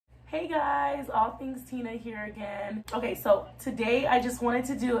Hey guys, All Things Tina here again. Okay, so today I just wanted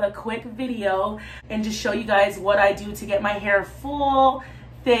to do a quick video and just show you guys what I do to get my hair full,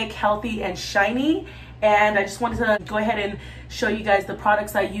 thick, healthy, and shiny. And I just wanted to go ahead and show you guys the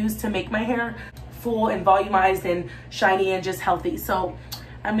products I use to make my hair full and volumized and shiny and just healthy. So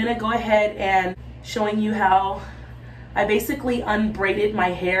I'm gonna go ahead and showing you how I basically unbraided my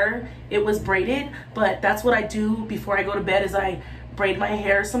hair. It was braided, but that's what I do before I go to bed is I braid my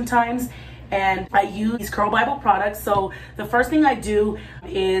hair sometimes, and I use these Curl Bible products. So the first thing I do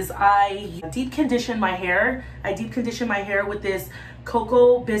is I deep condition my hair. I deep condition my hair with this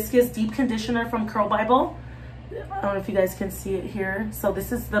Cocoa Biscuits deep conditioner from Curl Bible. I don't know if you guys can see it here. So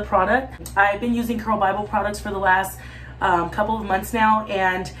this is the product. I've been using Curl Bible products for the last couple of months now,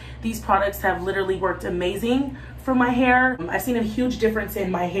 and these products have literally worked amazing for my hair. I've seen a huge difference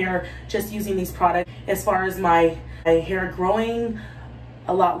in my hair just using these products as far as my hair growing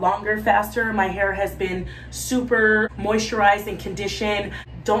a lot longer, faster. My hair has been super moisturized and conditioned.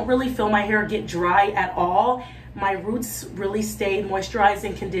 Don't really feel my hair get dry at all. My roots really stay moisturized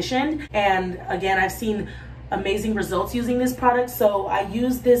and conditioned. And again, I've seen amazing results using this product. So I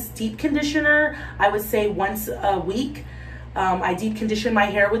use this deep conditioner, I would say once a week. I deep condition my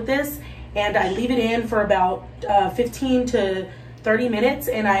hair with this, and I leave it in for about 15 to 30 minutes,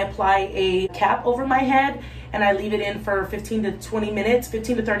 and I apply a cap over my head, and I leave it in for 15 to 30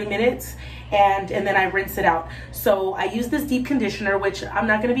 minutes, and then I rinse it out. So I use this deep conditioner, which I'm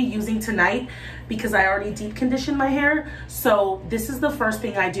not gonna be using tonight because I already deep conditioned my hair. So this is the first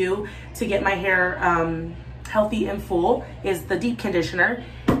thing I do to get my hair healthy and full, is the deep conditioner.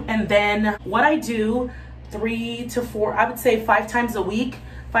 And then what I do 3 to 4, I would say 5 times a week.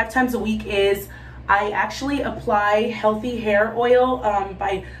 5 times a week is I actually apply healthy hair oil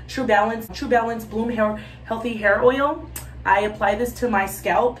by True Balance Bloom Hair Healthy Hair Oil. I apply this to my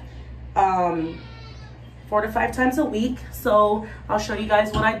scalp 4 to 5 times a week. So I'll show you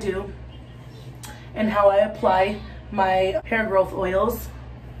guys what I do and how I apply my hair growth oils.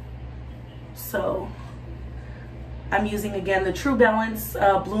 So I'm using again the True Balance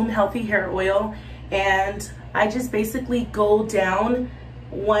Bloom Healthy Hair Oil, and I just basically go down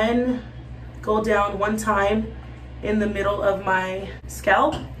one time in the middle of my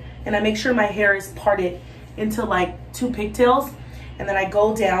scalp, and I make sure my hair is parted into like 2 pigtails, and then I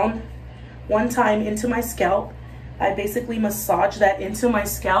go down one time into my scalp. I basically massage that into my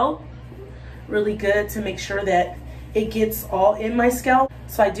scalp really good to make sure that it gets all in my scalp.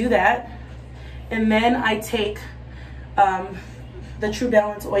 So I do that, and then I take the True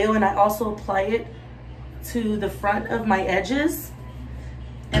Balance oil, and I also apply it to the front of my edges,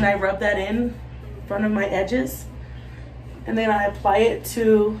 and I rub that in front of my edges, and then I apply it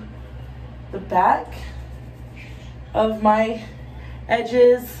to the back of my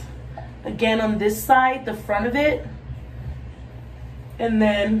edges, again on this side, the front of it, and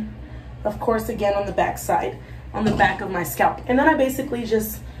then of course again on the back side, on the back of my scalp. And then I basically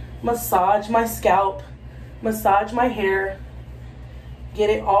just massage my scalp, massage my hair, get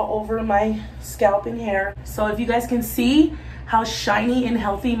it all over my scalp and hair. So if you guys can see how shiny and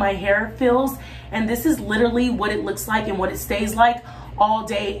healthy my hair feels, and this is literally what it looks like and what it stays like all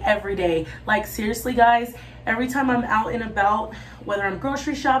day, every day. Like seriously guys, every time I'm out and about, whether I'm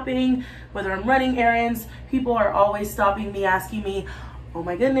grocery shopping, whether I'm running errands, people are always stopping me, asking me, oh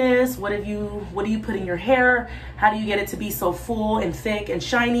my goodness, what do you put in your hair? How do you get it to be so full and thick and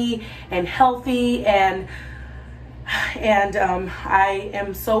shiny and healthy? And I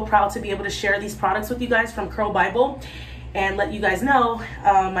am so proud to be able to share these products with you guys from Curl Bible and let you guys know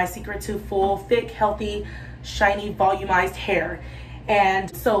my secret to full, thick, healthy, shiny, volumized hair.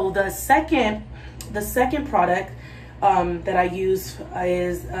 And so the second product that I use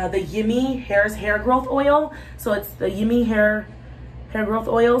is the Yimmy Hair Growth Oil. So it's the Yimmy Hair Growth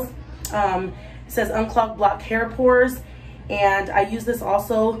Oils. It says unclog, block hair pores, and I use this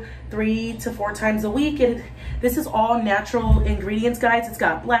also 3 to 4 times a week. And this is all natural ingredients, guys. It's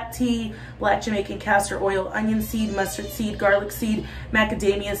got black tea, black Jamaican castor oil, onion seed, mustard seed, garlic seed,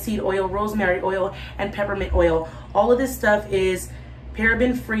 macadamia seed oil, rosemary oil, and peppermint oil. All of this stuff is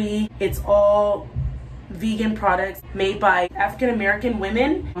paraben free. It's all vegan products made by African-American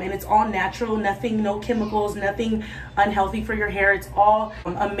women, and it's all natural, nothing, no chemicals, nothing unhealthy for your hair. It's all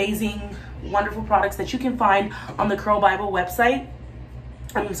amazing, wonderful products that you can find on the Curl Bible website.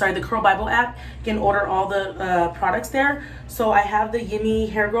 I'm sorry, the Curl Bible app. You can order all the products there. So I have the Yimmy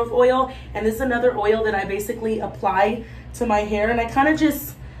Hair Growth Oil, and this is another oil that I basically apply to my hair, and I kind of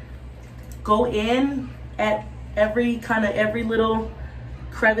just go in at every little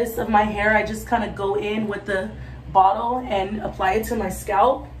crevice of my hair. I just kind of go in with the bottle and apply it to my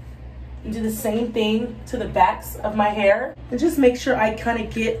scalp. and do the same thing to the backs of my hair, and just make sure I kind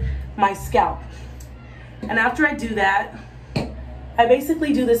of get my scalp. And after I do that, I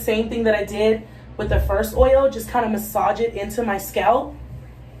basically do the same thing that I did with the first oil, just kind of massage it into my scalp.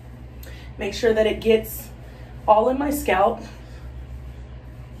 Make sure that it gets all in my scalp.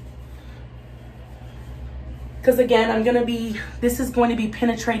 Because again, this is going to be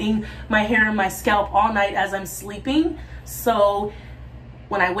penetrating my hair and my scalp all night as I'm sleeping. So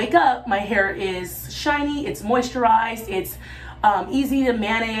when I wake up, my hair is shiny, it's moisturized, it's easy to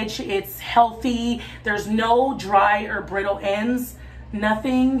manage, it's healthy, there's no dry or brittle ends,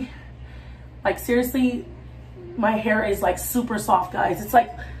 nothing. Like seriously, my hair is like super soft, guys. It's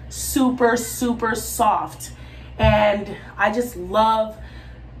like super, super soft. And I just love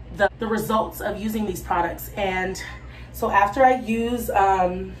the results of using these products. And so after I use,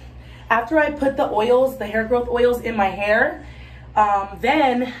 after I put the oils, the hair growth oils in my hair,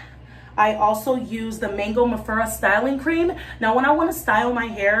 then I also use the Mango Mafura styling cream. Now when I want to style my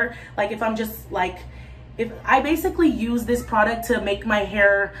hair, like if I'm just like, if I basically use this product to make my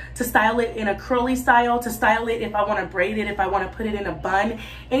hair, to style it in a curly style, to style it if I want to braid it, if I want to put it in a bun,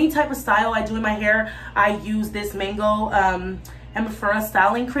 any type of style I do in my hair, I use this Mango Mafura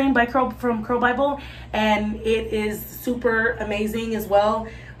styling cream from Curl Bible, and it is super amazing as well.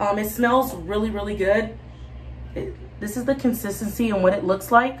 It smells really, really good. This is the consistency and what it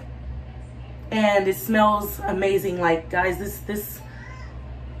looks like, and it smells amazing. Like guys, this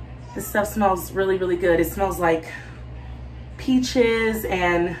stuff smells really, really good. It smells like peaches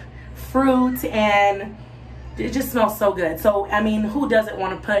and fruit, and it just smells so good. So I mean, who doesn't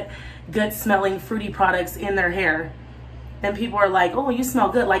want to put good smelling fruity products in their hair? And people are like, oh, you smell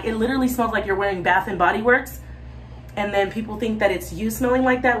good. Like it literally smells like you're wearing Bath and Body Works. And then people think that it's you smelling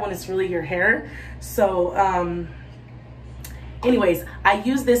like that when it's really your hair. So anyways, I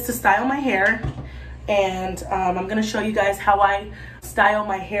use this to style my hair, and I'm gonna show you guys how I style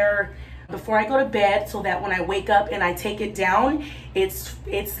my hair before I go to bed, so that when I wake up and I take it down, it's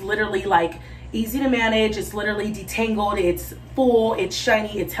literally like easy to manage. It's literally detangled, it's full, it's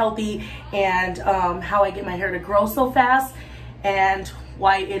shiny, it's healthy, and how I get my hair to grow so fast and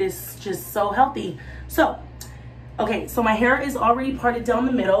why it is just so healthy. So okay, so my hair is already parted down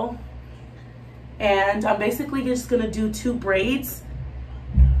the middle, and I'm basically just gonna do 2 braids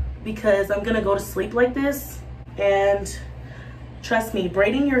because I'm gonna go to sleep like this. And trust me,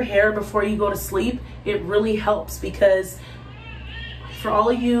 braiding your hair before you go to sleep, it really helps, because for all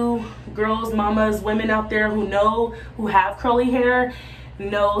of you girls, mamas, women out there who have curly hair,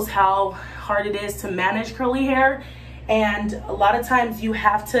 knows how hard it is to manage curly hair. And a lot of times you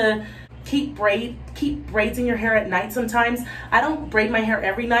have to keep braids in your hair at night sometimes. I don't braid my hair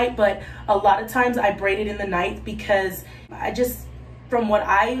every night, but a lot of times I braid it in the night, because from what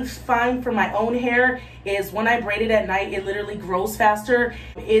I find for my own hair is when I braid it at night, it literally grows faster.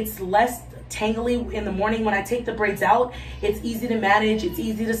 It's less tangly in the morning when I take the braids out. It's easy to manage, it's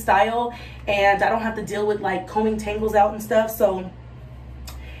easy to style, and I don't have to deal with like combing tangles out and stuff. So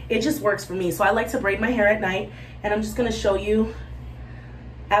it just works for me. So I like to braid my hair at night, and I'm just gonna show you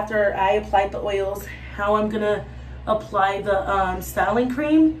after I applied the oils how I'm gonna apply the styling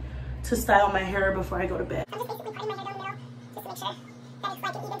cream to style my hair before I go to bed. I'm just basically parting my hair down the middle just to make sure that it's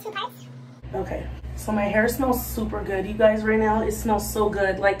like an even 2 parts. Okay, so my hair smells super good, you guys. Right now it smells so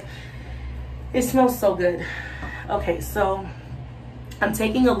good, like it smells so good. Okay, so I'm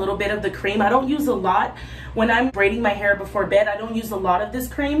taking a little bit of the cream. I don't use a lot when I'm braiding my hair before bed. I don't use a lot of this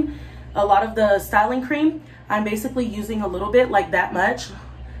cream, a lot of the styling cream. I'm basically using a little bit, like that much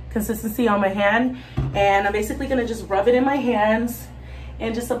consistency on my hand, and I'm basically gonna just rub it in my hands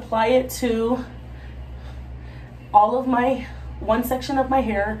and just apply it to all of my one section of my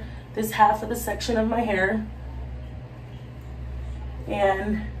hair, this half of the section of my hair.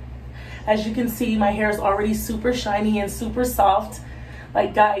 And as you can see, my hair is already super shiny and super soft.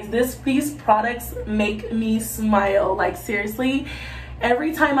 Like guys, these products make me smile. Like seriously,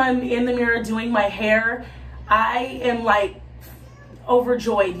 every time I'm in the mirror doing my hair, I am like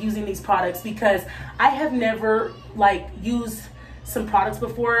overjoyed using these products, because I have never like used some products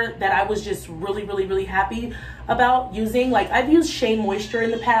before that I was just really, really, really happy about using. Like I've used Shea Moisture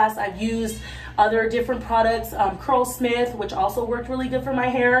in the past. I've used other different products, Curlsmith, which also worked really good for my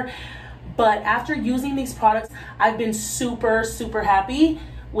hair. But after using these products, I've been super, super happy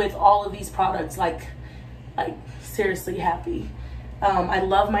with all of these products. Like seriously happy. I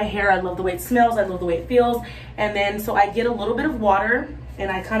love my hair. I love the way it smells. I love the way it feels. And then so I get a little bit of water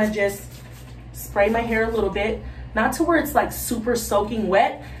and I kind of just spray my hair a little bit, not to where it's like super soaking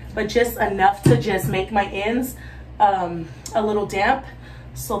wet, but just enough to just make my ends a little damp,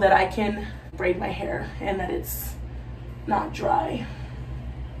 so that I can braid my hair and that it's not dry.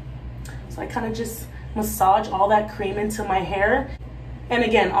 So I kind of just massage all that cream into my hair. And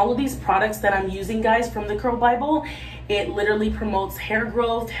again, all of these products that I'm using, guys, from the Curl Bible, it literally promotes hair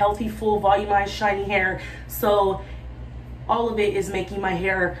growth, healthy, full, volumized, shiny hair. So all of it is making my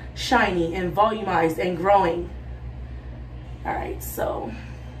hair shiny and volumized and growing. All right, so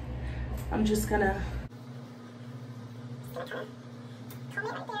I'm just gonna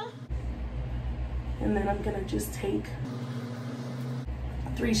and then I'm gonna just take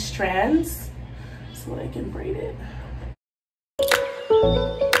 3 strands so that I can braid it.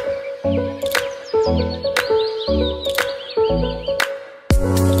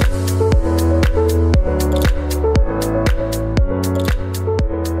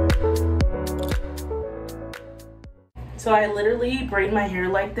 So I literally braid my hair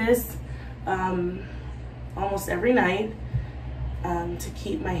like this almost every night to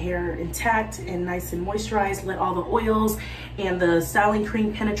keep my hair intact and nice and moisturized, let all the oils and the styling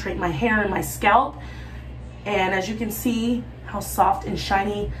cream penetrate my hair and my scalp. And as you can see how soft and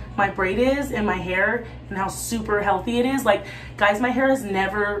shiny my braid is in my hair and how super healthy it is. Like, guys, my hair has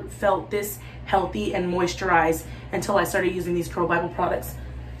never felt this healthy and moisturized until I started using these Curl Bible products.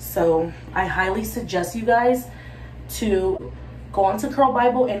 So I highly suggest you guys to go onto Curl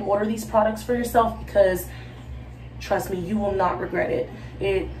Bible and order these products for yourself, because trust me, you will not regret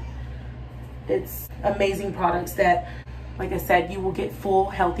it. It's amazing products that, like I said, you will get full,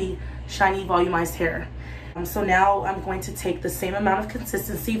 healthy, shiny, volumized hair. So now I'm going to take the same amount of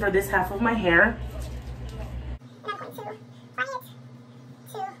consistency for this half of my hair. And I'm going to apply it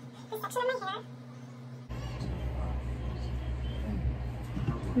to this section of my hair.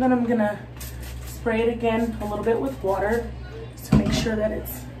 And then I'm gonna spray it again a little bit with water to make sure that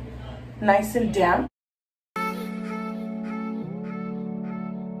it's nice and damp.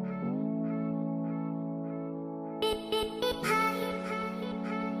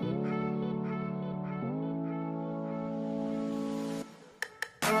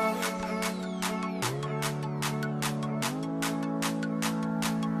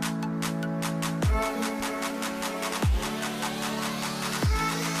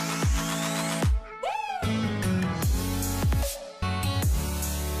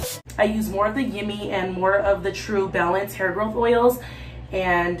 I use more of the Yummy and more of the True Balance hair growth oils,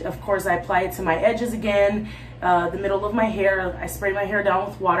 and of course I apply it to my edges again, the middle of my hair. I spray my hair down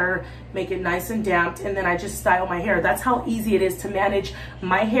with water, make it nice and damped, and then I just style my hair. That's how easy it is to manage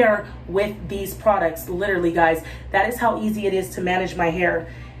my hair with these products. Literally, guys, that is how easy it is to manage my hair.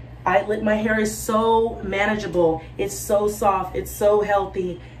 My hair is so manageable. It's so soft, it's so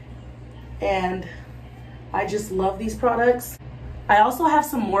healthy, and I just love these products. I also have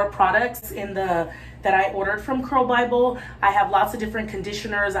some more products that I ordered from Curl Bible. I have lots of different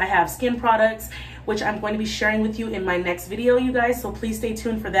conditioners. I have skin products, which I'm going to be sharing with you in my next video, you guys. So please stay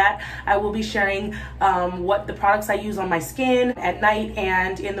tuned for that. I will be sharing what the products I use on my skin at night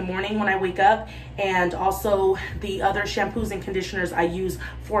and in the morning when I wake up, and also the other shampoos and conditioners I use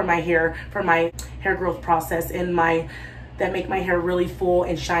for my hair growth process and that make my hair really full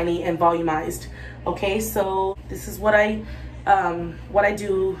and shiny and volumized. Okay, so this is what I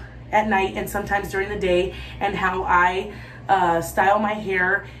do at night and sometimes during the day, and how I style my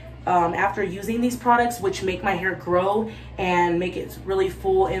hair after using these products, which make my hair grow and make it really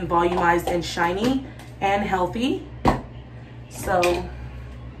full and volumized and shiny and healthy. So, and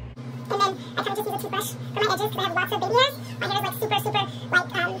then I kind of just use a toothbrush for my edges because I have lots of baby hairs. My hair is like super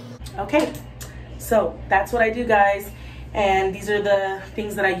like okay, so that's what I do, guys, and these are the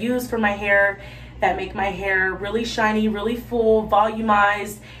things that I use for my hair that make my hair really shiny, really full,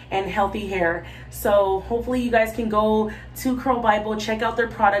 volumized, and healthy hair. So hopefully you guys can go to Curl Bible, check out their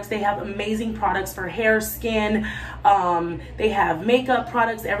products. They have amazing products for hair, skin. They have makeup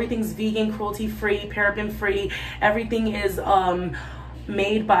products. Everything's vegan, cruelty-free, paraben-free. Everything is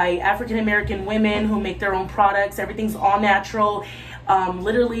made by African-American women who make their own products. Everything's all natural.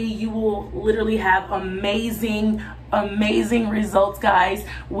 Literally, you will literally have amazing results, guys,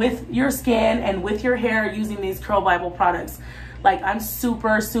 with your skin and with your hair using these Curl Bible products. Like, I'm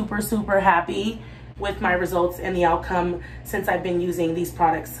super happy with my results and the outcome since I've been using these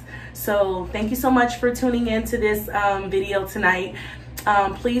products. So thank you so much for tuning in to this video tonight.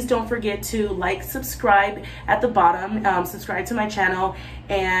 Please don't forget to like, subscribe at the bottom, subscribe to my channel,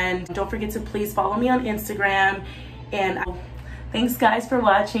 and don't forget to please follow me on Instagram. And thanks, guys, for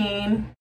watching.